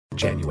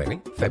January,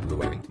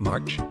 February,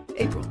 March,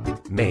 April,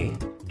 May,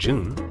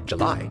 June,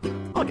 July,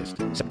 August,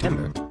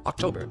 September,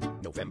 October,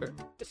 November,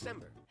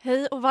 December.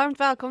 Hej och varmt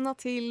välkomna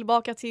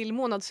tillbaka till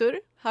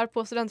Månadssurr här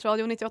på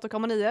Studentradion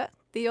 98,9.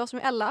 Det är jag som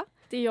är Ella.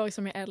 Det är jag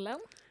som är Ellen.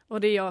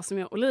 Och det är jag som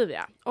är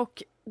Olivia.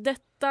 Och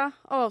detta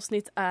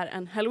avsnitt är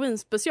en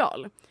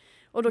Halloween-special.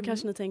 Och då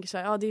kanske ni tänker så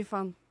här, ja det är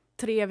fan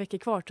 3 veckor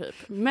kvar typ.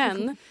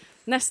 Men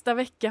nästa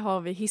vecka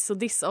har vi hiss- och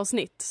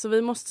diss-avsnitt. Så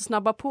vi måste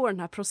snabba på den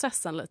här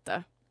processen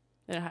lite.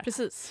 I det här.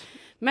 Precis.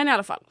 Men i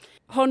alla fall,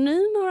 har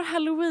ni några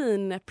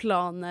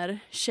Halloween-planer,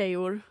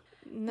 tjejor?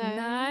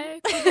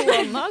 Nej,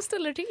 corona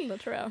ställer till det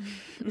tror jag.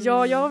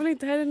 Ja, jag har väl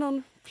inte heller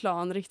någon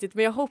plan riktigt.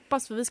 Men jag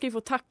hoppas, för vi ska ju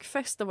få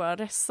tackfest av våra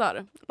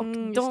ressar. Och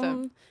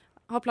de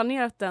har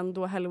planerat den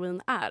då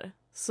Halloween är.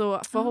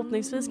 Så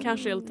förhoppningsvis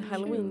kanske det är lite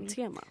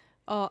Halloween-tema.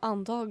 Ja,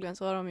 antagligen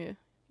så har de ju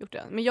gjort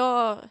det.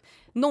 Men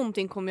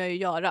någonting kommer jag ju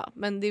göra.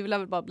 Men det vill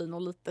väl bara bli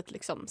något litet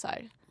liksom så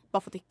här.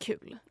 Bara för att det är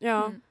kul.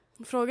 Ja,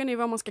 frågan är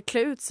vad man ska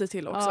klä ut sig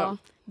till också. Ja,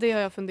 det har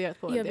jag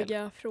funderat på.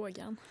 Eviga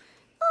frågan.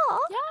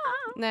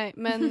 Nej,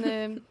 men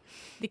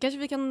det kanske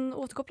vi kan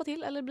återkoppla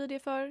till. Eller blir det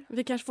för...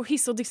 Vi kanske får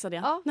hiss och dissa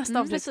det nästa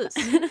avsnitt. Precis.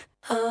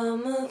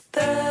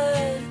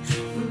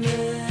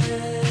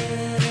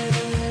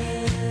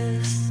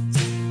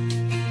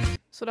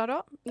 Sådär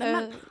då.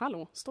 Men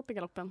hallå, stopp i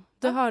galoppen.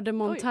 Du hörde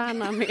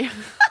Montana med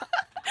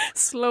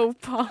Slow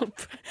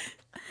Pulp.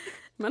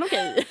 Men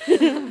okej.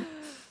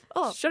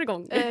 Kör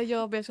igång.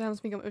 Jag ber så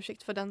hemskt mycket om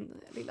ursäkt för den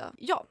lilla...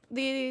 Ja,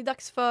 det är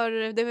dags för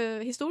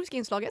det historiska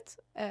inslaget.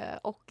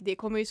 Och det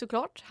kommer ju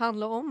såklart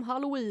handla om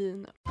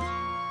Halloween.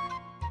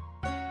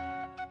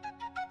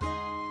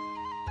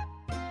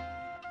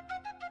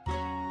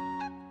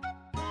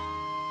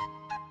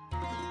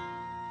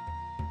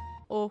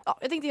 Och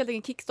jag tänkte helt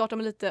enkelt kickstarta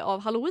med lite av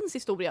Halloweens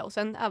historia och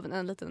sen även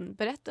en liten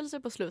berättelse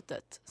på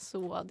slutet.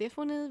 Så det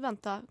får ni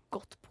vänta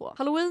gott på.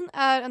 Halloween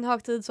är en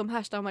högtid som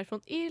härstammar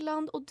från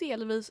Irland och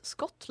delvis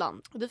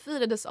Skottland. Och det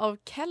firades av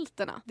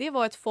kelterna. Det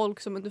var ett folk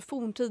som under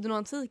forntiden och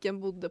antiken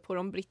bodde på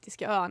de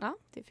brittiska öarna.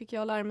 Det fick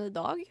jag lära mig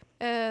idag.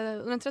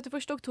 Den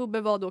 31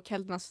 oktober var då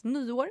kelternas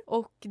nyår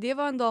och det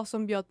var en dag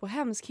som bjöd på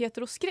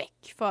hemskheter och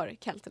skräck för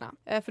kelterna.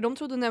 För de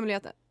trodde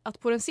nämligen att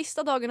på den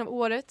sista dagen av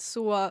året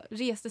så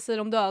reste sig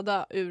de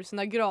döda ur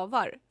sina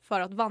gravar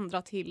för att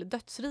vandra till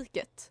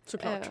dödsriket.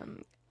 Såklart.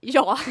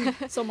 Ja.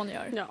 Som man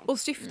gör. Ja. Och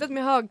syftet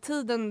med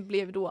högtiden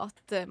blev då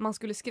att man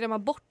skulle skrämma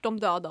bort de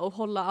döda och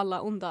hålla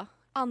alla onda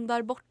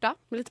andar borta.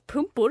 Med lite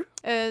pumpor.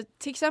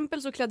 Till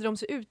exempel så klädde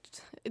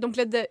de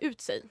klädde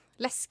ut sig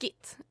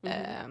läskigt.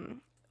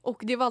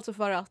 Och det var alltså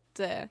för att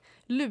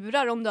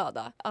lura de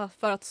döda.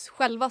 För att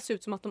själva se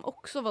ut som att de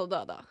också var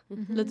döda.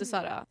 Lite så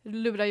här,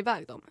 lura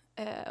iväg dem.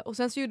 Och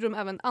sen så gjorde de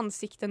även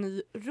ansikten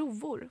i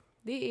rovor.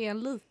 Det är en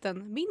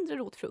liten mindre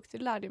rotfrukt, det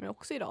lärde jag mig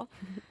också idag.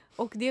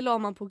 Och det la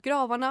man på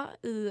gravarna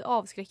i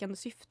avskräckande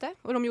syfte.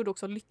 Och de gjorde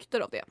också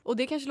lyktor av det. Och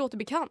det kanske låter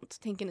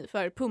bekant, tänker ni,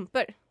 för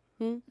pumper.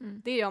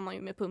 Det gör man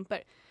ju med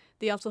pumper.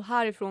 Det är alltså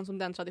härifrån som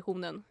den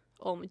traditionen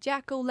om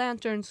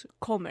jack-o'-lanterns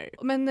kommer.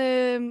 Men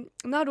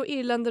när då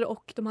irländare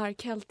och de här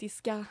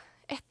keltiska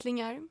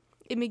ättlingar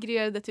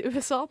emigrerade till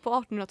USA på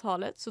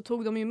 1800-talet så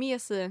tog de ju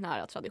med sig den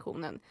här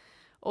traditionen.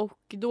 Och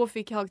då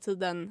fick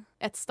högtiden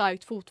ett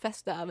starkt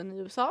fotfäste även i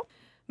USA.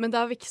 Men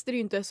där växte det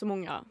ju inte så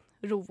många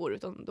rovor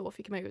utan då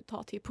fick man ju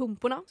ta till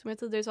pumporna som jag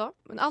tidigare sa.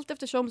 Men allt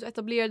eftersom så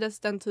etablerades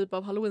den typ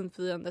av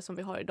halloweenfirande som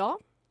vi har idag.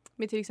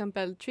 Med till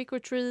exempel trick or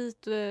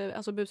treat,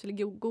 alltså bus eller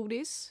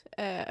godis.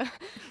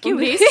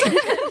 Godis?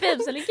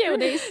 Bus eller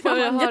godis?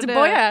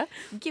 Göteborg.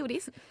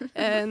 Godis.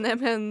 Nej,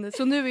 men,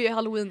 så nu är ju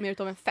Halloween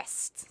mer av en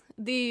fest.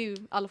 Det är ju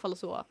i alla fall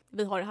så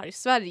vi har det här i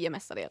Sverige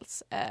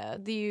mestadels.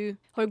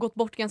 Har ju gått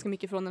bort ganska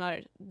mycket från den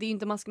här... Det är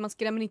inte, man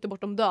skrämmer inte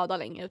bort de döda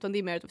längre utan det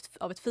är mer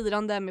av ett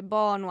firande med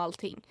barn och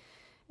allting.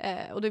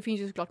 Och det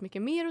finns ju såklart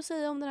mycket mer att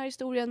säga om den här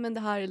historien men det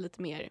här är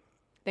lite mer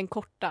den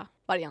korta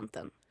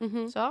varianten.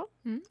 Så.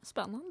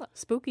 Spännande.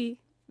 Spooky.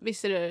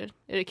 Visst är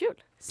det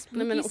kul?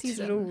 Nej, men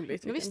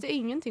otroligt. Jag visste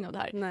ingenting av det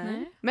här.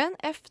 Nej. Men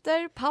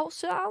efter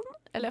pausen,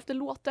 eller efter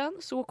låten,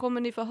 så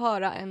kommer ni få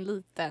höra en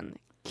liten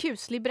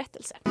kuslig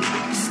berättelse.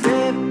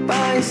 Step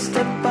by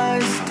step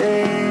by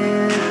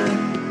step.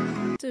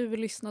 Du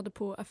lyssnade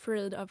på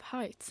Afraid of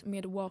Heights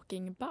med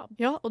Walking Bub.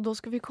 Ja, och då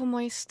ska vi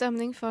komma i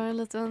stämning för en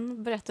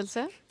liten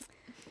berättelse.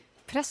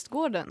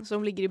 Prästgården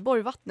som ligger i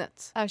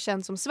Borgvattnet är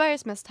känd som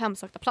Sveriges mest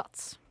hemsökta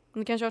plats.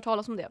 Ni kanske har hört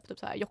talas om det. Typ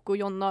så här, Jocke och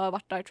Jonna har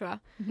varit där tror jag.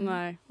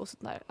 Nej. Och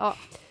sånt där. Ja.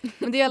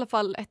 Men det är i alla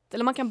fall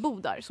eller man kan bo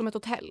där som ett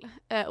hotell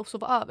och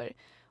sova över.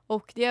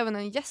 Och det är även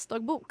en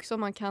gästdagbok som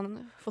man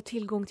kan få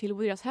tillgång till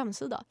på deras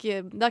hemsida. Och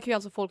där kan ju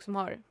alltså folk som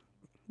har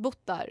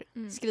bott där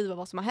skriva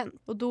vad som har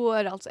hänt. Och då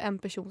är det alltså en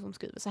person som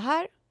skriver så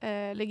här.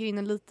 Lägger in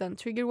en liten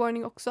trigger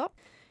warning också.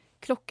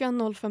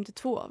 Klockan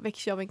 0.52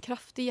 väcks jag av en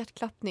kraftig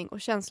hjärtklappning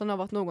och känslan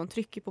av att någon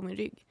trycker på min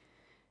rygg.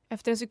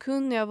 Efter en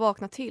sekund när jag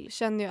vaknar till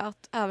känner jag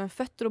att även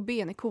fötter och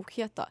ben är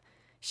kokheta.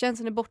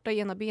 Känslan är borta i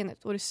ena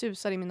benet och det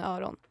susar i mina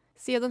öron.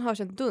 Sedan hörs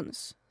en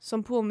duns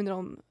som påminner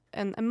om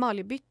en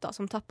emaljbytta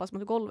som tappas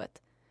mot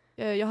golvet.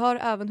 Jag hör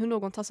även hur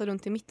någon tassar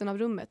runt i mitten av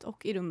rummet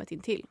och i rummet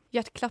intill.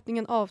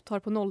 Hjärtklappningen avtar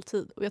på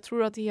nolltid och jag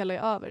tror att det hela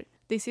är över.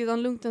 Det är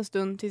sedan lugnt en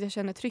stund tills jag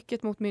känner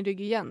trycket mot min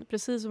rygg igen,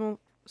 precis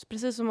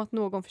som att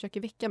någon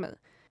försöker väcka mig.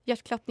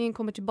 Hjärtklappningen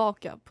kommer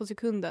tillbaka på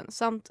sekunden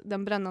samt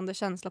den brännande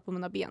känslan på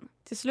mina ben.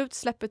 Till slut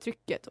släpper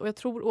trycket och jag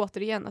tror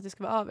återigen att det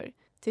ska vara över.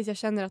 Tills jag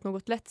känner att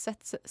något lätt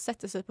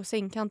sätter sig på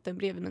sängkanten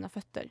bredvid mina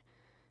fötter.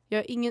 Jag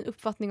har ingen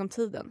uppfattning om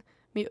tiden,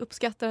 men jag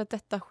uppskattar att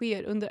detta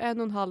sker under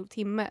 1,5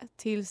 timme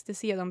tills det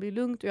sedan blir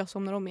lugnt och jag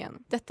somnar om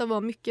igen. Detta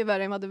var mycket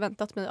värre än vad jag hade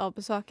väntat mig av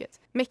besöket.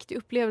 Mäktig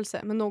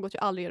upplevelse, men något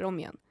jag aldrig gör om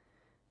igen.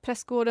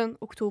 Prästgården,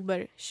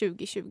 oktober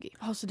 2020.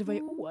 Alltså det var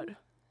i år.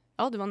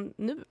 Ja, det var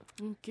nu.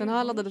 Okay. Den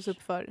här laddades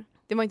upp för...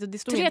 Det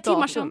stod 3 inte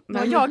timmar datum, sedan.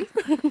 men Jag.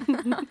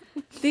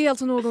 det är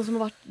alltså någon som har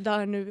varit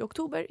där nu i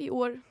oktober i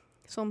år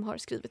som har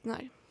skrivit den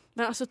här.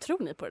 Men alltså tror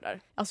ni på det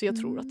där? Alltså jag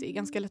tror att det är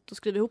ganska lätt att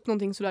skriva ihop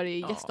någonting sådär i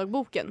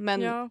gästdagboken.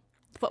 Men Ja.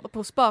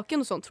 på spöken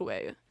och sånt tror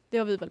jag ju. Det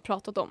har vi väl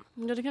pratat om.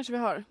 Ja, det kanske vi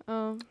har.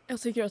 Ja. Jag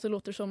tycker att det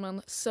låter som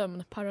en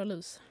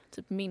sömnparalys.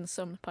 Typ min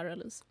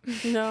sömnparalys.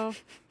 Ja.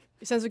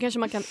 Sen så kanske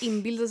man kan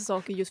inbilda sig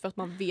saker just för att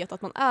man vet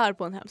att man är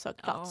på en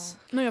hemsökt plats.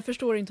 Men jag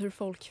förstår inte hur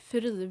folk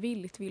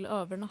frivilligt vill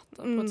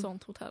övernatta på ett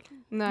sånt hotell.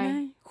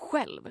 Nej.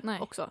 Själv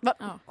också. Va?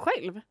 Ja.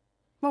 Själv?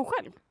 Var hon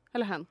själv?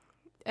 Eller hen?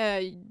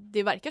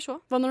 Det verkar så.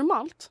 Var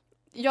normalt?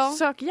 Ja,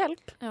 Sök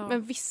hjälp? Ja.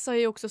 men vissa är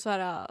ju också så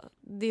här.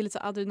 Det är lite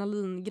så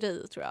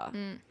adrenalingrej tror jag.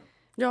 Mm.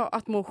 Ja,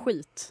 att må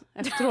skit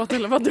efteråt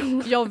eller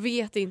vadå? Jag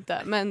vet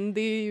inte, men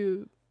det är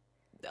ju...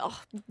 Ja,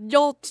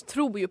 jag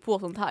tror ju på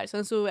sånt här.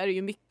 Sen så är det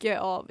ju mycket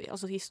av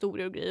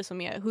historier och grejer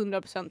som är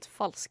 100%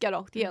 falska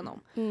rakt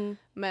igenom. Mm.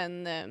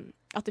 Men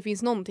att det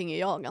finns någonting är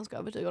jag ganska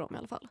övertygad om i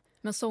alla fall.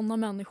 Men sådana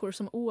människor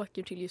som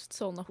åker till just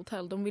sådana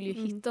hotell, de vill ju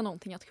hitta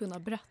någonting att kunna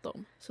berätta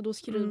om. Så då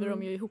skriver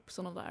de ju ihop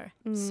sådana där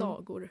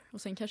sagor.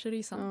 Och sen kanske det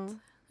är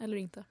sant eller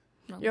inte.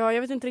 Men... Ja,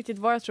 jag vet inte riktigt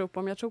vad jag tror på.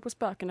 Om jag tror på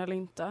spöken eller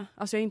inte.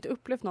 Alltså jag har inte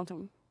upplevt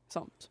någonting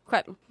sånt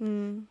själv.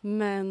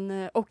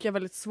 Men, och jag är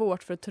väldigt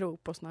svårt för att tro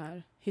på såna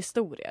här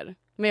historier.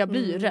 Men jag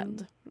blir ju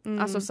rädd.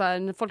 Alltså så här,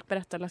 när folk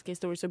berättar läskiga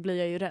historier så blir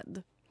jag ju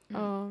rädd.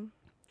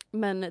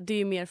 Men det är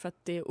ju mer för att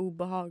det är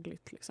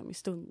obehagligt liksom, i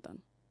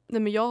stunden.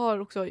 Nej, men jag har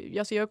också,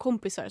 jag har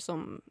kompisar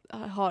som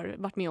har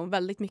varit med om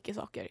väldigt mycket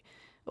saker.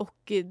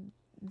 Och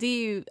det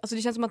är ju, alltså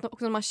det känns som att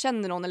också när man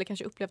känner någon eller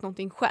kanske upplevt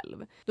någonting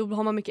själv, då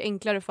har man mycket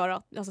enklare för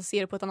att se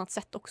det på ett annat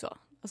sätt också.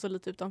 Alltså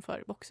lite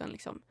utanför boxen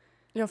liksom.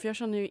 Ja, för jag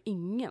känner ju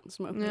ingen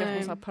som har upplevt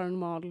någon sån här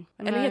paranormal...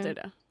 Eller Nej. heter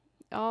det?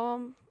 Ja,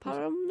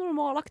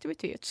 paranormal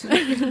aktivitet.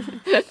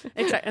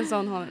 Exakt, en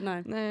sån har...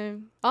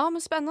 Nej. Ja,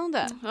 men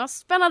spännande. Ja,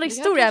 spännande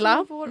historia, Ella.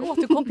 Man får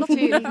återkoppla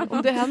till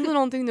om det händer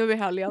någonting nu i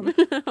helgen.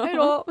 Hej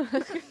då! We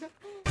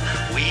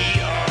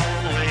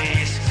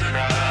always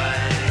cry.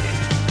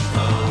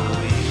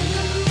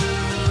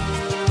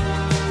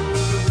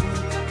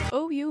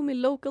 Oh you med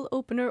Local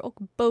Opener och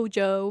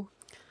Bojo.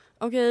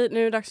 Okej, nu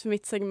är det dags för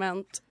mitt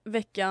segment.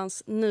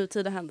 Veckans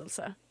nutida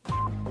händelse.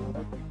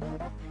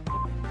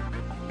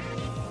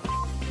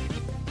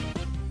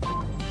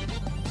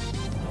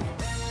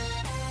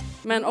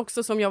 Men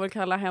också som jag vill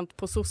kalla hänt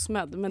på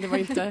SOSMED. Men det var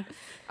inte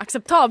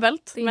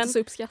acceptabelt. Det är men inte så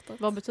uppskattat.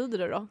 Vad betyder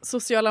det då?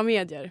 sociala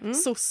medier,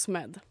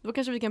 SOSMED. Då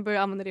kanske vi kan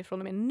börja använda det från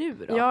och med nu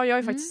då. Ja, jag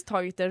har ju faktiskt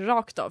tagit det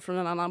rakt av från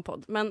en annan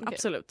podd. Men Okej.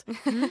 absolut.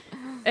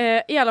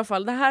 I alla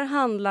fall, det här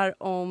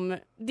handlar om...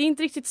 Det är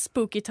inte riktigt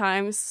spooky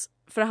times.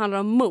 För det handlar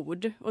om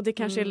mord. Och det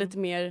kanske är lite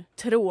mer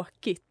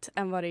tråkigt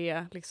än vad det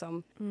är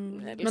liksom...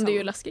 Men det är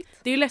ju läskigt.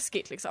 Det är ju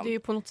läskigt liksom. Det är ju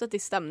på något sätt i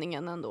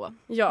stämningen ändå.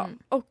 Ja,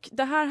 och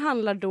det här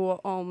handlar då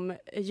om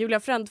Julia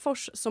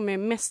Frändfors som är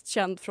mest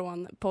känd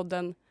från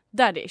podden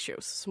Daddy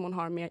Issues som hon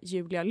har med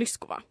Julia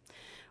Lyskova.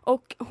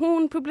 Och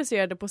hon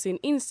publicerade på sin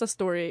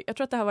Insta-story, jag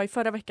tror att det här var i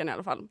förra veckan i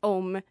alla fall,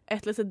 om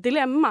ett litet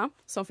dilemma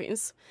som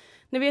finns.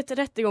 Ni vet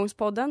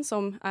Rättegångspodden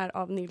som är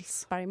av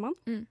Nils Bergman.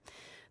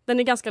 Den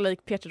är ganska lik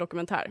P3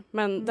 Dokumentär,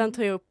 men den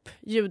tar ju upp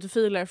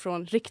ljudfiler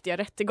från riktiga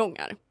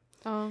rättegångar.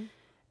 Ja.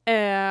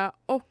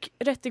 Och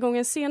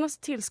rättegångens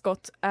senaste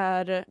tillskott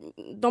är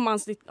de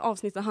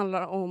avsnitten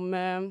handlar om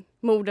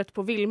mordet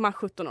på Vilma,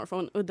 17 år,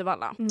 från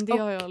Uddevalla. Det Och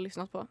har jag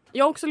lyssnat på.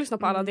 jag har också lyssnat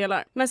på alla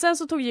delar. Men sen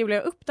så tog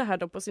Julia upp det här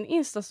då på sin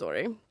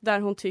Insta-story där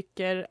hon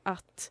tycker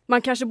att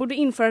man kanske borde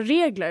införa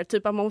regler,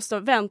 typ att man måste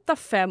vänta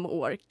 5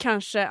 år.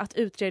 Kanske att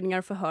utredningar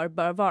och förhör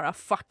bör vara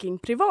fucking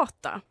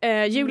privata.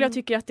 Julia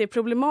tycker att det är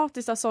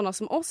problematiskt att sådana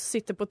som oss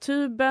sitter på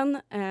tuben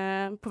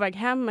på väg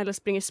hem eller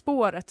springer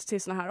spåret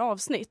till såna här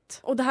avsnitt.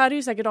 Och det här är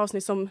ju säkert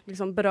avsnitt som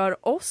liksom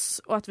berör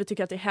oss och att vi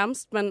tycker att det är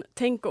hemskt, men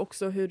tänk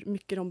också hur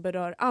mycket de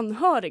berör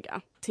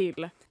anhöriga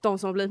till de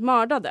som har blivit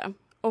mördade.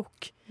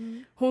 Och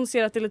hon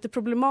ser att det är lite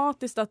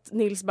problematiskt att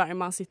Nils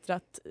Bergman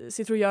sitter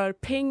och gör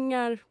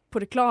pengar på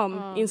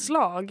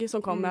reklaminslag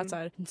som kommer att så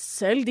här,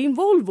 sälj din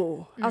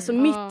Volvo. Alltså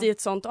mitt i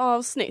ett sånt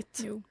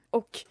avsnitt. Jo.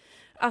 Och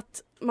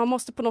att man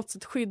måste på något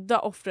sätt skydda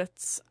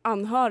offrets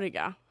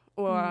anhöriga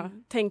och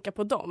tänka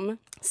på dem.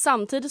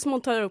 Samtidigt som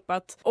hon tar upp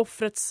att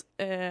offrets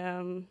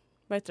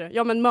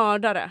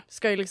mördare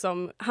ska ju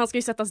liksom, han ska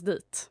ju sättas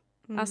dit.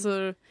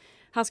 Alltså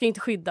han ska inte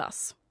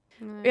skyddas.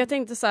 Och jag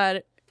tänkte så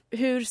här,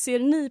 hur ser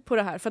ni på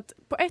det här? För att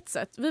på ett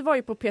sätt, vi var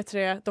ju på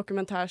P3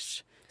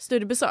 Dokumentärs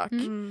studiebesök.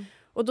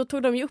 Och då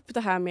tog de ju upp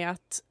det här med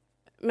att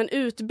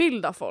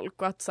utbilda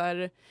folk och att så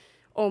här,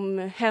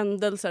 om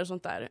händelser och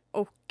sånt där.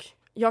 Och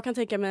jag kan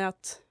tänka mig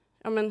att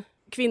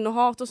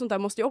kvinnohat och sånt där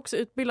måste ju också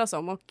utbildas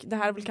om. Och det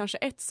här är väl kanske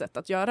ett sätt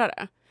att göra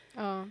det.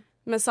 Ja.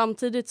 Men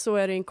samtidigt så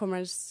är det en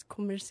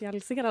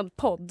kommersialiserad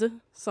podd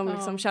som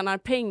liksom tjänar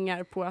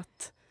pengar på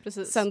att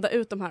sända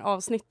ut de här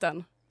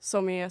avsnitten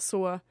som är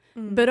så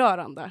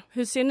berörande.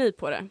 Hur ser ni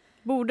på det?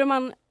 Borde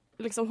man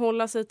liksom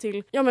hålla sig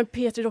till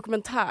P3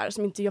 Dokumentär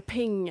som inte gör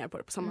pengar på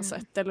det på samma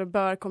sätt? Eller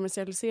bör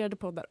kommersialiserade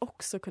poddar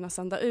också kunna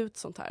sända ut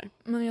sånt här?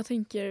 Men jag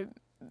tänker,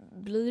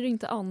 blir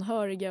inte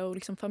anhöriga och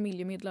liksom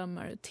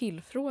familjemedlemmar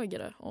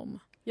tillfrågade om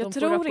jag de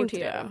tror får inte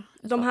rapportera?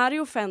 det. De här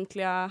är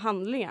offentliga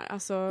handlingar.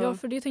 Alltså... Ja,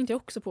 för det tänkte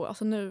jag också på.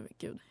 Alltså nu,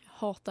 jag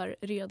hatar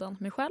redan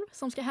mig själv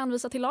som ska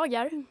hänvisa till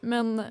lagar.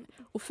 Men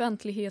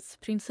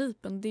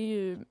offentlighetsprincipen, det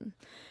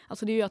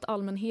är ju att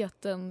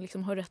allmänheten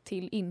liksom har rätt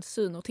till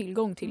insyn och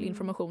tillgång till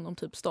information om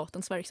typ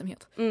statens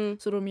verksamhet.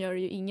 Så de gör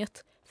ju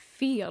inget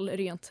fel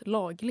rent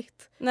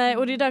lagligt. Nej,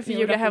 och det är därför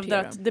Julia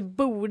hävdar att det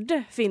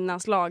borde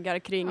finnas lagar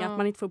kring att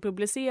man inte får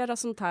publicera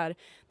sånt här.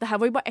 Det här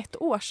var ju bara 1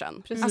 år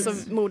sedan.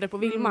 Alltså mordet på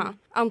Vilma.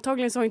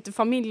 Antagligen så har inte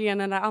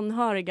familjen eller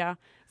anhöriga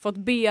fått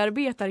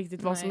bearbeta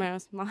riktigt vad som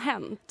har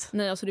hänt.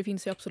 Nej, alltså det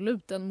finns ju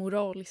absolut en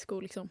moralisk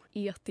och liksom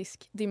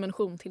etisk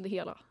dimension till det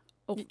hela.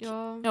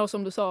 Och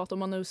som du sa, att om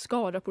man nu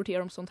ska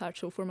rapportera om sånt här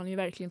så får man ju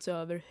verkligen se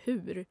över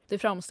hur det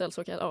framställs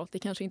och att det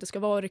kanske inte ska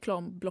vara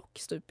reklamblock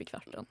stup i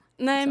kvarten.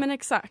 Nej, men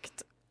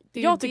exakt.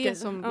 Det är det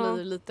som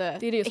blir lite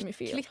det är det som är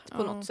fel. äckligt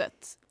på något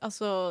sätt.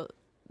 Alltså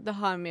det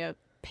här med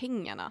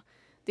pengarna.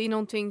 Det är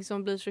någonting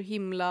som blir så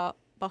himla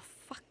bara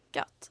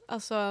fuckat.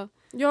 Alltså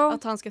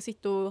att han ska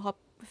sitta och ha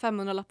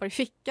 500-lappar i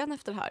fickan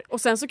efter det här.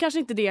 Och sen så kanske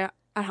inte det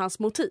är hans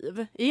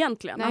motiv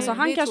egentligen. Nej, alltså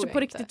han kanske på inte.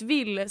 riktigt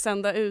vill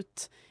sända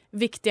ut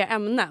viktiga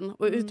ämnen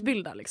och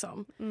utbilda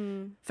liksom.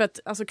 För att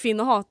alltså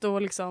kvinnohat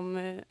och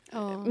liksom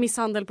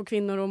misshandel på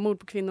kvinnor och mord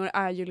på kvinnor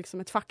är ju liksom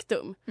ett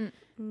faktum.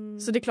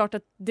 Så det är klart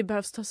att det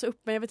behövs tas upp,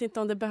 men jag vet inte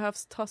om det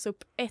behövs tas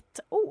upp 1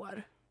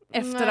 år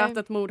efter att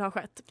ett mord har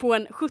skett. På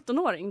en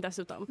 17-åring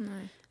dessutom.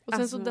 Nej. Och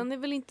sen så den är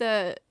väl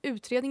inte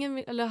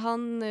utredningen, eller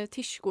han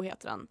Tishko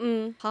heter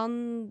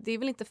han. Det är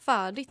väl inte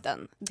färdigt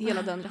än,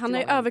 hela den Han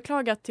har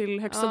överklagat till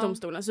högsta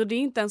domstolen, så det är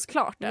inte ens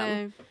klart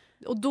än.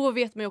 Och då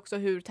vet man ju också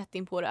hur tätt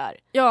in på det är.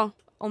 Ja.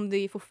 Om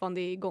det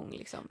fortfarande är igång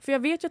liksom. För jag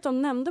vet ju att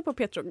de nämnde på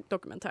P3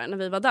 Dokumentär när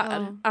vi var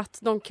där att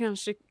de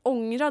kanske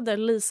ångrade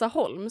Lisa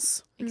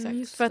Holmes.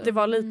 För att det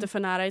var lite för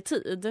nära i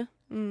tid.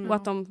 Och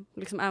att de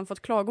liksom även fått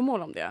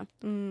klagomål om det.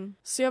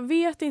 Så jag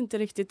vet inte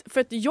riktigt.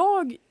 För att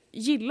jag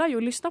gillar ju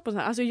att lyssna på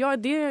sånt här. Alltså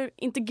det är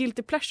inte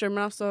guilty pleasure,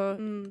 men alltså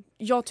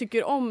jag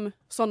tycker om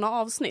såna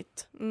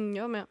avsnitt.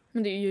 Jag med.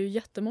 Men det är ju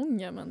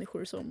jättemånga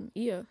människor som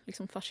är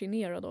liksom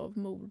fascinerade av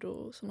mord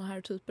och såna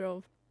här typer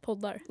av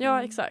poddar.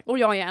 Ja, exakt. Och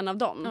jag är en av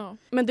dem. Ja.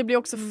 Men det blir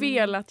också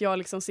fel att jag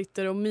liksom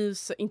sitter och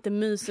inte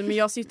myser, men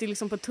jag sitter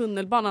liksom på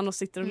tunnelbanan och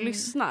sitter och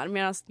lyssnar.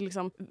 Medan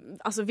liksom,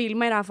 alltså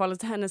Vilma i det här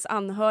fallet, hennes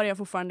anhöriga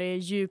fortfarande är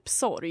djup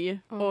sorg.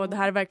 Och det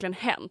här är verkligen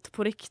hänt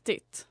på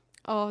riktigt.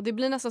 Ja, det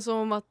blir nästan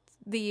som att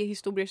det är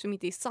historier som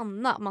inte är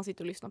sanna man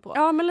sitter och lyssnar på.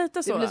 Ja, men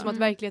lite så. Det blir som att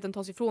verkligheten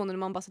tas ifrån när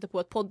man bara sätter på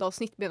ett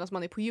poddavsnitt medan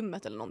man är på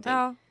gymmet eller någonting.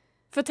 Ja.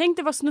 För tänk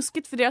det var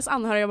snuskigt för deras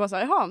anhöriga bara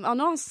såhär, nu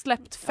har han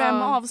släppt 5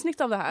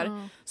 avsnitt av det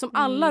här. Som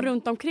alla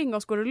runt omkring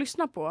oss går och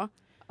lyssnar på.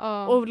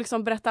 Och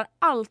liksom berättar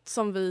allt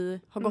som vi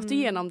har gått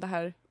igenom det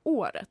här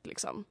året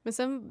liksom. Men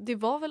sen, det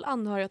var väl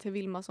anhöriga till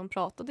Vilma som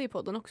pratade i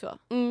podden också?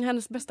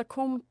 Hennes bästa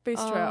kompis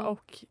tror jag,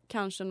 och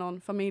kanske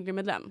någon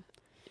familjemedlem.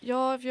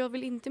 Ja, jag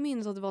vill inte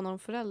minnas att det var någon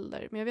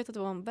förälder, men jag vet att det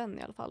var en vän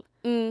i alla fall.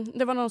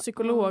 Det var någon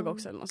psykolog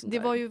också eller något sånt det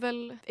där. var ju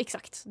väl,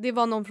 exakt, det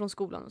var någon från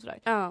skolan och sådär.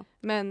 Ja.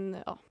 Men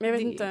jag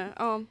vet inte.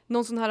 Ja.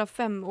 Någon sån här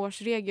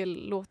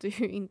 5-årsregel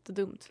låter ju inte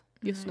dumt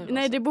just nu.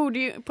 Nej, det borde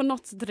ju på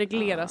något sätt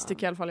regleras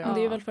tycker jag i alla fall. Men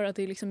det är väl för att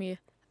det liksom är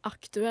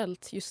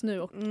aktuellt just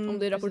nu och om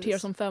det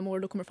rapporteras om 5 år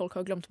då kommer folk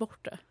ha glömt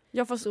bort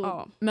det.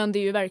 Men det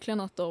är ju verkligen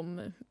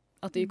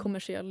att det är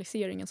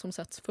kommersialiseringen som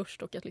sätts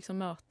först och att liksom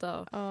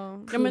möta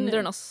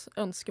kundernas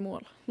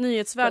önskemål.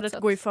 Nyhetsvärdet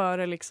går ju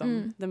före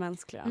liksom det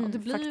mänskliga. Och det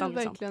blir ju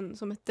verkligen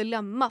som ett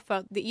dilemma, för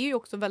att det är ju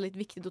också väldigt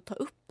viktigt att ta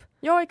upp.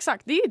 Ja,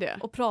 exakt, det är ju det.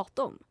 Och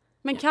prata om.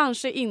 Men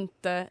kanske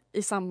inte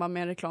i samband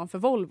med reklam för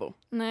Volvo.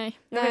 Nej,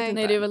 det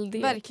är väl det.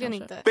 Verkligen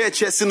kanske. inte. Bare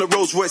chest in a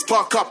Rolls Royce,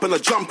 park up and I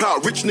jump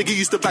out. Rich nigga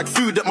used to bag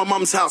food at my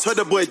mum's house. Heard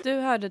a boy. Du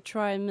hörde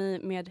Try Me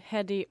med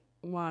Heady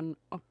One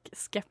och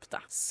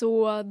Skepta.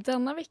 Så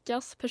denna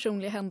veckas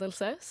personliga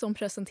händelse som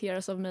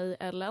presenteras av mig,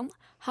 Ellen,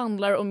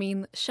 handlar om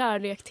min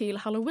kärlek till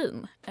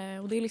Halloween.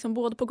 Och det är liksom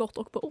både på gott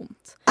och på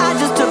ont.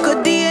 I just took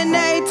a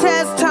DNA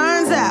test,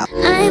 turns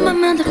out I'm a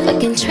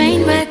motherfucking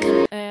train wreck.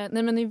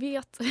 Nej, men ni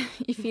vet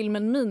i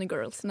filmen Mean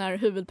Girls när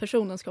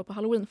huvudpersonen ska på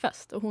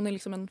Halloweenfest och hon är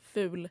liksom en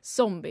ful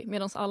zombie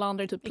medan alla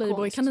andra är typ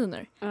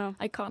Playboy-kaniner.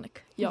 Iconic,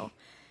 ja.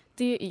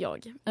 Det är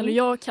jag. Eller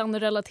jag kan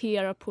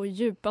relatera på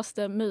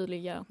djupaste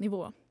möjliga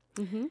nivå.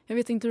 Jag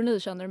vet inte hur ni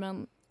känner,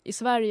 men i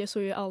Sverige så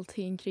är ju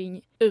allting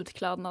kring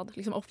utklädnad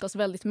liksom oftast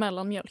väldigt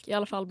mellanmjölk. I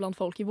alla fall bland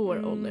folk i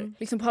vår ålder.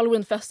 Liksom på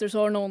Halloweenfester så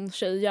har någon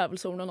tjej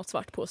djävulshorn och något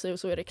svart på sig och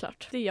så är det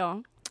klart. Det är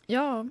jag.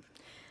 Ja.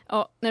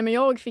 Ja, nej men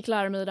jag fick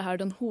lära mig det här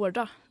den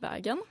hårda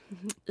vägen.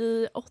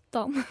 I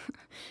 8:an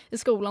i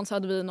skolan så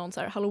hade vi någon så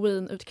här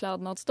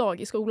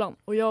Halloween-utklädnadsdag i skolan.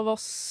 Och jag var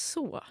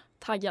så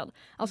taggad.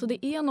 Alltså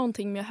det är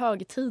någonting med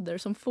högtider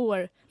som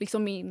får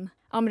liksom min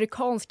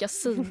amerikanska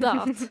sida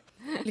att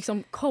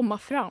liksom komma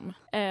fram.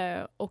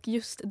 Och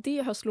just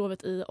det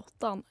höstlovet i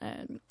 8:an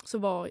så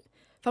var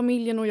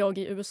familjen och jag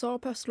i USA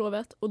på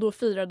höstlovet och då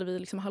firade vi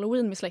liksom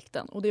Halloween med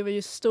släkten och det var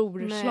ju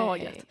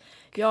storslaget.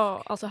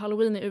 Ja, alltså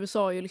Halloween i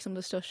USA är ju liksom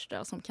det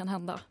största som kan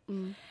hända.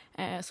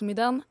 Så med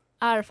den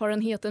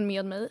erfarenheten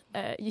med mig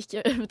gick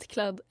jag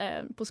utklädd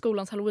på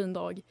skolans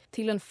Halloween-dag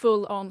till en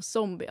full-on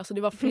zombie. Alltså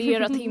det var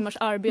flera timmars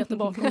arbete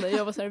bakom det.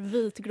 Jag var så här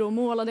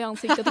vitgråmålad i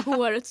ansiktet och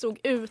håret såg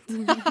ut.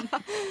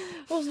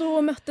 Och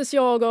så möttes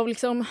jag av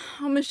liksom,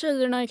 med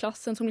tjejerna i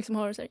klassen som liksom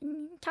har så här,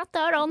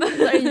 kattöron.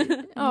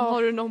 Ja.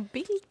 Har du någon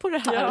bild på det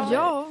här?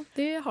 Ja,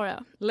 det har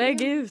jag.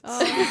 Lägg ut!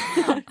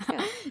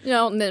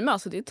 Ja, nej men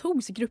alltså det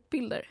togs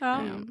gruppbilder.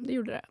 Det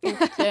gjorde det.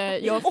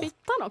 Och jag fick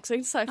 8:an också,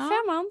 inte så här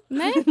 5:an.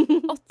 Nej,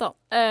 8.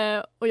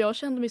 Och jag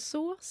kände mig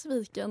så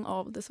sviken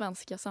av det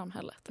svenska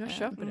samhället. Jag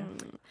köper det.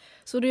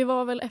 Så det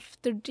var väl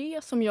efter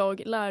det som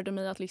jag lärde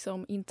mig att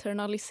liksom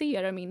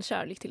internalisera min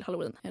kärlek till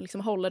Halloween.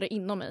 Liksom hålla det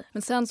inom mig.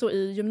 Men sen så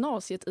i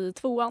gymnasiet i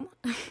 2:an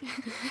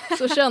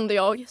så kände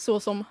jag så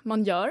som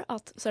man gör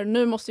att så här,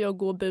 nu måste jag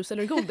gå bus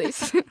eller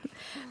godis.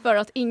 För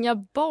att inga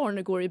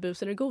barn går i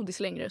bus eller godis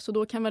längre. Så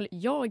då kan väl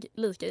jag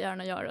lika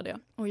gärna göra det.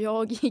 Och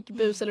jag gick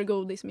bus eller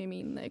godis med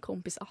min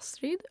kompis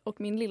Astrid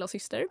och min lilla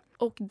syster.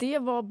 Och det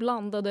var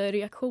blandade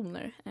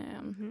reaktioner.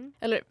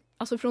 Eller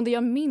alltså från det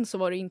jag minns så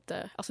var det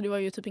inte, alltså det var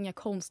ju typ inga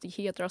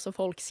konstigheter, alltså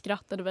folk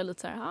skrattade väldigt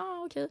så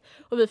här, okej.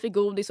 Och vi fick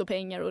godis och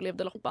pengar och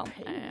levde loppan.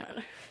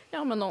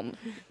 Ja men någon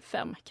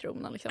 5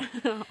 kronor liksom.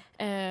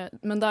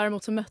 Men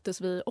däremot så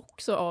möttes vi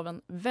också av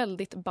en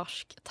väldigt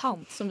barsk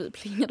tant som vi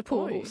plingade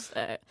på hos.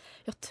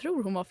 Jag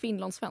tror hon var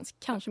finlandssvensk,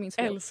 kanske minns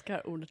fel.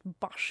 Älskar ordet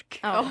barsk.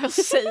 Ja, jag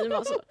säger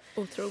alltså.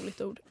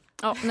 Otroligt ord.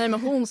 Ja, nej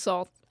men hon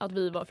sa att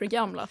vi var för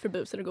gamla för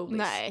bus eller godis.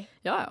 Nej.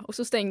 Ja, och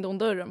så stängde hon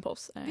dörren på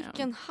oss.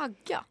 Vilken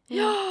hagga.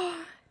 Ja.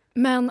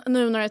 Men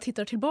nu när jag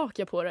tittar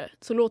tillbaka på det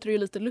så låter det ju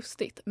lite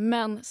lustigt.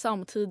 Men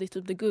samtidigt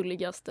typ det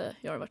gulligaste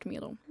jag har varit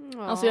med om.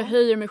 Ja. Alltså jag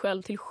höjer mig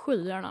själv till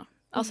skyarna.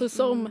 Alltså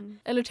som,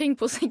 eller tänk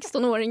på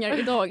 16-åringar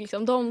idag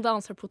liksom, de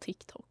dansar på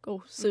TikTok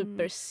och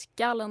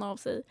superskallen av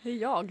sig. Det är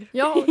jag.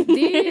 Ja,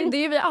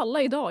 det är vi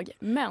alla idag.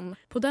 Men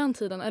på den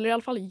tiden, eller i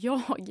alla fall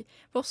jag,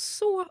 var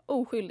så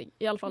oskyldig.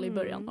 I alla fall i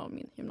början av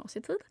min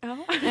gymnasietid. Ja.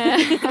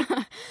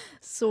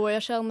 Så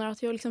jag känner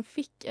att jag liksom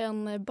fick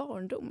en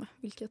barndom,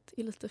 vilket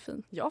är lite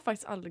fint. Jag har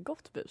faktiskt aldrig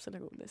gått bus eller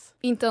godis.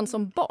 Inte ens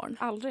som barn.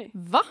 Aldrig.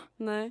 Va?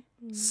 Nej.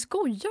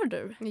 Skojar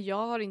du?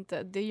 Jag har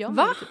inte, det gör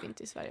Va? man typ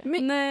inte i Sverige.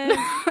 Men, Nej.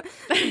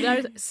 det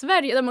är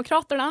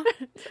Sverigedemokraterna.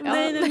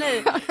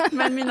 Nej.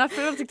 Men mina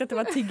föräldrar tyckte att det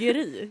var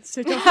tiggeri. Så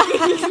jag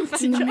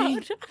fick inte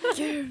göra.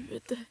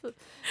 Gud.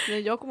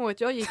 Nej, jag kommer ihåg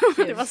att jag gick...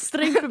 Det var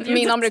strängt förbjudet.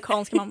 Min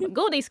amerikanska mamma.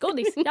 Godis,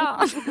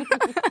 ja.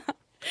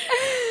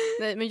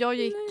 Nej, men jag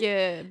gick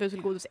bus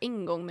eller godis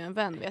en gång med en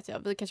vän, vet jag.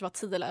 Vi kanske var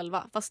 10 eller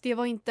 11. Fast det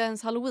var inte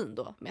ens Halloween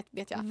då,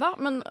 vet jag. Va?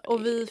 Men,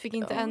 och vi fick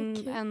inte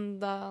en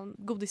enda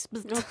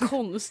godisbit. Det var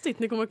konstigt.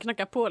 Ni kommer att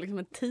knacka på liksom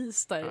en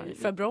tisdag i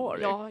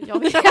februari. Ja, jag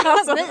vet.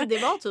 Nej, det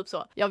var typ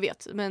så. Jag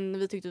vet, men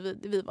vi tyckte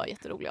vi var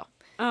jätteroliga.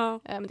 Ja.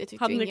 Men det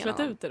tyckte hade ni ingen klätt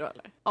annan. ut det då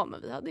eller? Ja,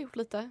 men vi hade gjort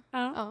lite.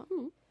 Ja.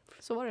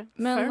 Så var det.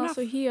 Men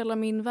alltså hela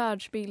min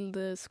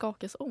världsbild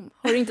skakas om.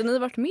 Har inte ni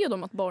varit med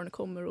om att barn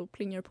kommer och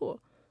plingar på?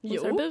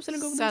 Jo, bus eller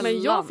godis? sällan.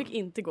 Men jag fick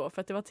inte gå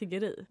för att det var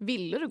tiggeri.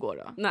 Ville du gå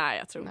då? Nej,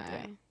 jag tror inte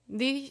Nej.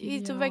 Det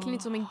är så verkligen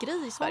inte som en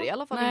grej i Sverige. I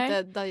alla fall Nej.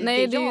 inte där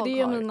Nej, det jag är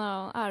det har.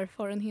 mina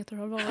erfarenheter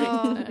har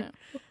varit.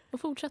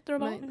 Och fortsätter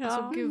att vara. Men,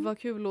 alltså, gud vad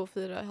kul att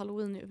fira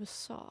Halloween i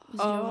USA.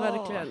 Ja,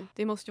 verkligen.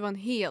 Det måste ju vara en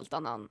helt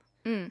annan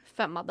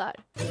femma där.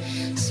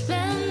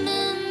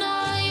 Spending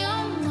all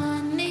your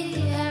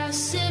money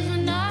as if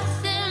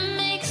nothing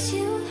makes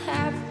you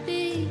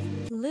happy.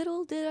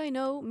 Little did I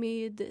know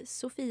med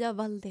Sofia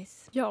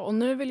Valdes. Ja, och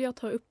nu vill jag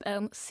ta upp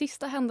en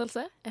sista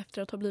händelse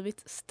efter att ha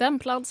blivit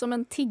stämplad som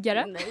en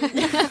tiggare. Nej.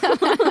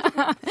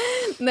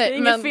 Nej, Det är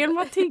inget fel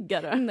med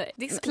tiggare. Nej.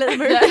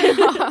 Disclaimer.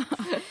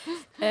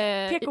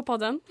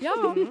 PK-podden.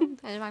 Ja.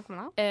 Hej,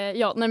 välkomna.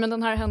 Ja, nej men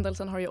den här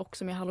händelsen har ju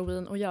också med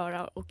Halloween att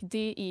göra och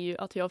det är ju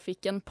att jag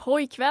fick en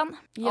pojkvän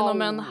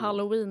genom en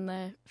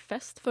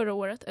Halloweenfest förra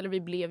året. Eller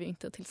vi blev ju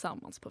inte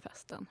tillsammans på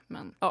festen.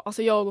 Men ja,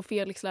 alltså jag och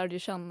Felix lärde ju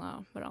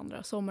känna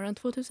varandra sommaren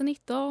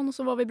 2019 och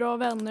så var vi bra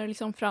vänner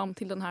liksom fram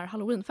till den här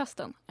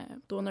Halloweenfesten.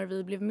 Då när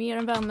vi blev mer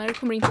än vänner,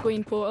 kommer inte gå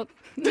in på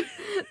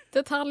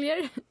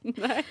detaljer.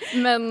 Nej.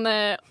 Men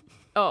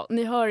ja,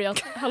 ni hör ju att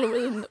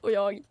Halloween och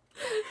jag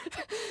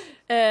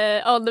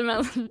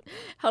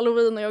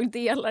Halloween och jag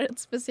delar ett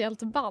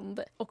speciellt band.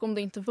 Och om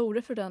det inte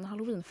vore för den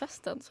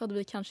Halloweenfesten så hade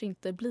vi kanske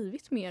inte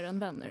blivit mer än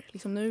vänner.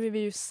 Liksom, nu är vi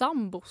ju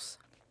sambos.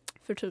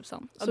 för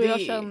tusan. Ja, Så det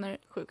jag är känner,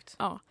 sjukt.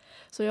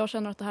 så jag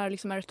känner att det här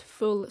liksom är ett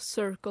full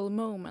circle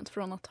moment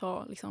från att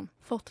ha liksom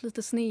fått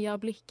lite snea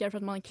blickar för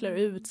att man klär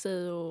ut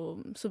sig och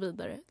så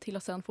vidare till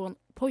att sen få en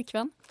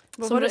pojkvän.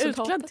 Vad Som var du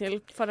resultatet. utklädd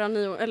till förra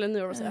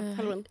nyår,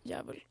 Halloween?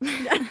 Jävel.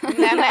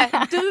 Nej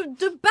men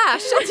du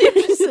bashade ju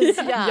precis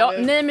Ja,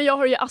 nej men jag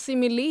har ju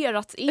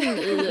assimilerat in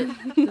i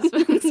det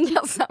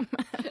svenska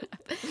samhället.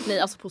 Nej,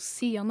 alltså på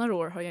senare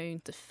år har jag ju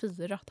inte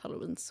firat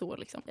Halloween så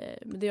liksom.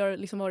 Men det har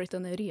liksom varit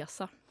en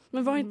resa.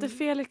 Men var inte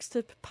Felix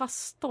typ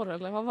pastor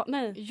eller vad var?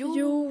 Nej.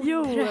 Jo,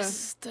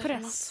 präst. eller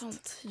något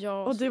sånt.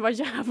 Ja, Och du var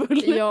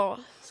djävul. ja,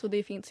 så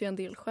det finns ju en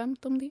del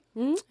skämt om det.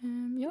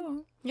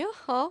 Ja.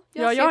 Jaha,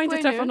 Jag har inte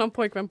ser på er träffat nu. någon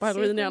pojkvän på Ser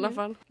Halloween på i er alla nu.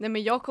 fall. Nej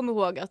men jag kommer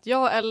ihåg att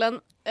jag och Ellen,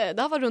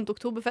 det här var runt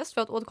Oktoberfest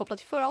för att återkoppla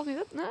till förra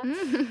avsnittet.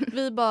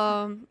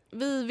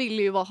 Vi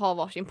ville ju ha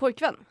varsin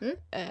pojkvän.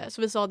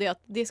 Så vi sa det att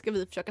det ska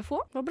vi försöka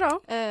få. Vad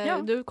bra. Ja.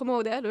 Du kommer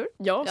ihåg det, eller hur?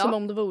 Ja, som Ja.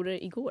 om det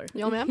vore igår.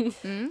 Jag med.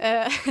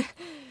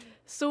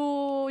 Så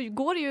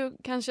går det ju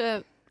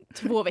kanske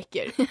 2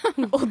 veckor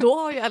och då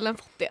har ju Ellen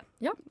fått det.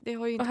 Ja. Det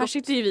har ju inte Och här gått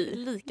sitter ju vi.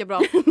 lika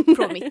bra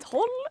från mitt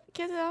håll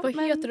kan jag säga. Vad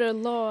Men heter det?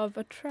 Law of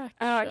attraction?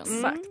 Ja,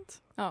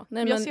 exakt. Ja,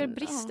 nej, men jag ser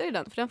brister i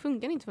den för den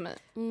funkar inte för mig.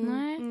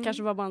 Nej.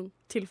 Kanske var bara en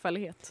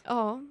tillfällighet.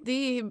 Ja, det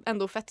är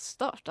ändå fett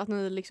stört att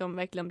ni liksom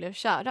verkligen blev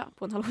kära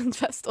på en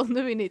halloweenfest och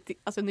nu är ni,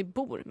 alltså ni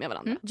bor med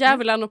varandra.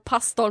 Djävulen och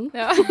pastorn.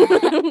 Ja.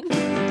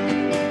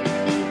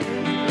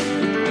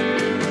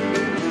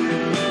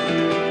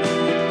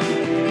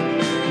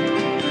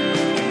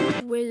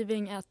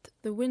 Waving at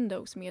the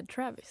windows med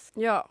Travis.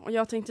 Ja, och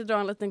jag tänkte dra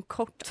en liten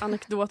kort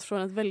anekdot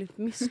från ett väldigt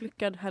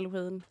misslyckad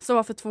Halloween som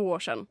var för 2 år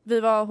sedan. Vi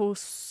var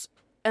hos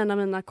en av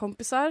mina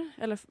kompisar,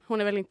 eller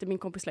hon är väl inte min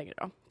kompis längre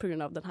då, på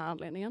grund av den här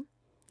anledningen.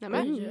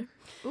 Nämen.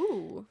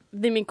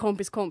 Det är min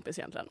kompis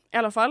egentligen. I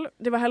alla fall,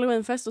 det var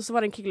Halloweenfest och så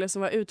var det en kille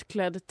som var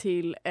utklädd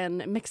till en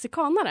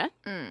mexikanare.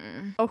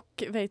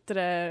 Och vet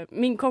du,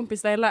 min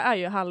kompis Ella är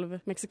ju halv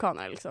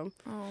mexikanare liksom.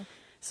 Ja.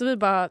 Så vi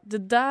bara, det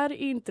där är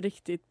inte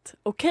riktigt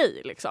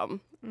okej liksom.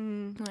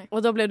 Nej.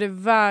 Och då blev det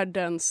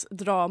världens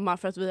drama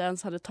för att vi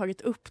ens hade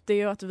tagit upp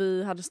det och att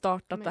vi hade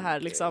startat Men det här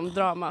liksom,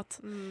 dramat.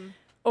 Mm.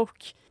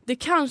 Och det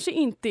kanske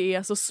inte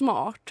är så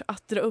smart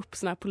att dra upp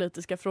såna här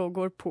politiska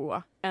frågor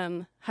på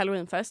en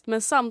Halloweenfest.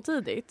 Men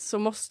samtidigt så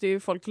måste ju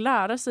folk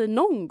lära sig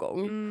någon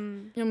gång.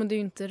 Ja, men det är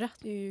ju inte rätt.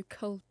 Det är ju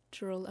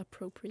cultural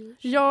appropriation.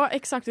 Ja,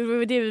 exakt. Det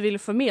var det vi ville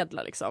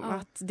förmedla. Liksom. Ja.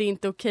 Att det är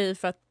inte okej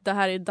för att det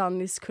här är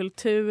Dannys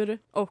kultur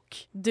och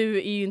du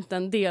är ju inte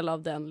en del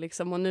av den.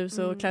 Liksom. Och nu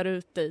så klär du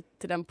ut dig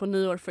till den på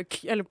nyår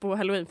eller på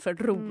Halloween för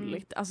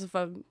roligt. Alltså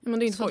för Men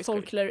det är inte så att skojs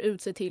folk klär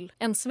ut sig till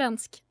en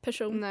svensk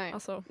person. Nej.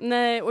 Alltså,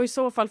 Nej, och i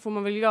så fall får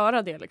man väl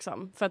göra det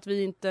liksom. För att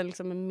vi inte är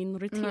liksom en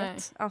minoritet. Nej.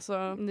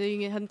 Alltså, Det är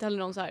ju inte heller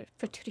någon så här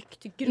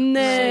förtryckt grupp.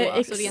 Nej, så,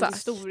 alltså rent exakt.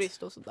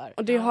 historiskt och sådär.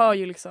 och det har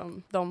ju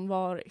liksom de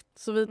varit.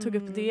 Så vi tog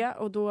upp det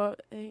och då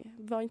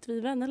var inte vi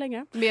vänner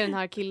längre. Med den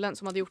här killen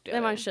som hade gjort det. Det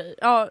var en eller? tjej.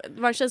 Ja,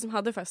 det var en tjej som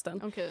hade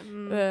festen. Okej.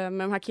 Men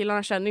de här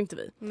killarna kände inte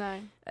vi.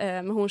 Nej.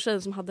 Men hon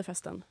tjejen som hade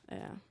festen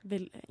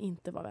vill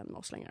inte vara vän med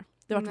oss längre.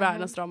 Det var Nej.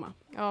 världens drama.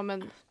 Ja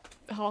men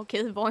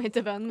okej, var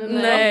inte vän med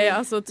mig. Nej,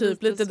 alltså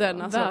typ lite så.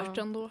 den. Alltså. värt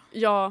ändå.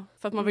 Ja,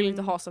 för att man vill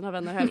inte ha såna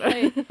vänner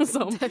heller.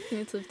 Som,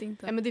 Definitivt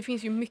inte. Nej men det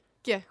finns ju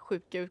mycket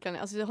sjuka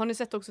utklänningar. Alltså, har ni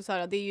sett också så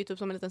här, det är ju typ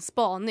som en liten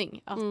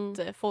spaning att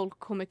folk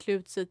kommer klä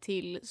ut sig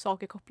till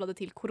saker kopplade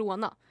till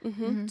corona.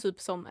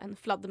 Typ som en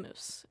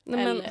fladdermus.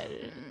 Nej, men-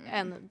 eller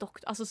en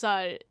doktor. Alltså så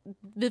här,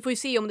 vi får ju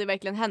se om det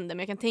verkligen händer men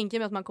jag kan tänka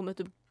mig att man kommer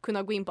typ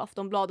kunna gå in på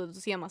Aftonbladet och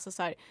se en massa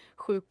så här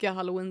sjuka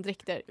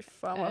halloween-dräkter.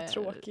 fan vad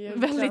tråkig.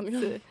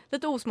 Väldigt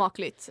lite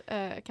osmakligt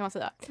kan man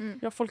säga.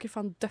 Ja, folk är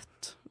fan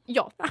dött.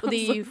 Ja, och det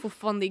är ju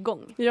fortfarande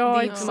igång. Ja, det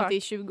är inte som exakt. att det är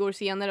 20 år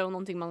senare och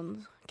någonting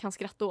man kan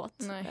skratta åt.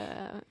 Nej.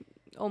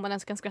 Om man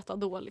ens kan skratta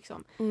då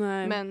liksom.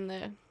 Nej.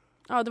 Men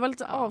Ja, det var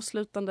lite Ja.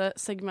 avslutande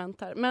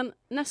segment här. Men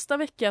nästa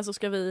vecka så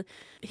ska vi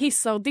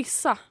hissa och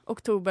dissa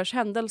oktobers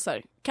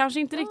händelser. Kanske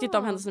inte riktigt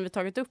de händelser vi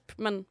tagit upp,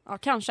 men ja,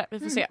 kanske. Vi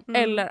får se.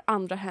 Eller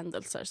andra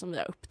händelser som vi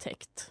har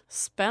upptäckt.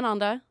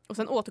 Spännande. och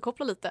sen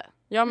återkoppla lite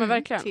Ja, men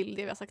verkligen. till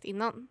det vi har sagt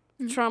innan.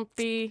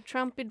 Trumpy,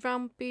 Trumpy,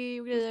 drumpy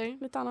och grejer.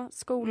 lite annat.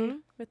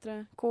 Skol, vet du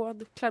det?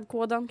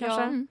 Klädkoden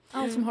kanske. Mm.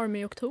 Allt som har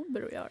med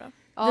oktober att göra.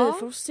 Vi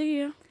får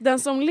se. Den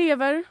som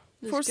lever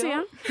får se.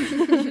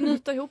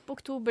 knyta ihop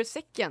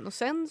oktobersäcken och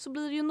sen så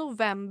blir det ju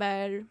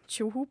november.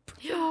 Tjohop.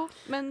 Ja,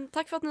 men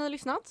tack för att ni har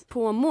lyssnat.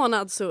 På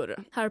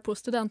månadssurr. Här på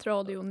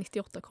Studentradio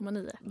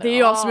 98,9. Det är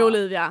jag som är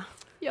Olivia.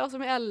 Jag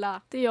som är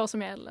Ella. Det är jag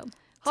som är Ellen.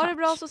 Ha det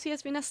bra så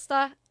ses vi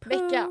nästa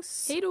vecka.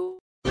 Puss. Hej då!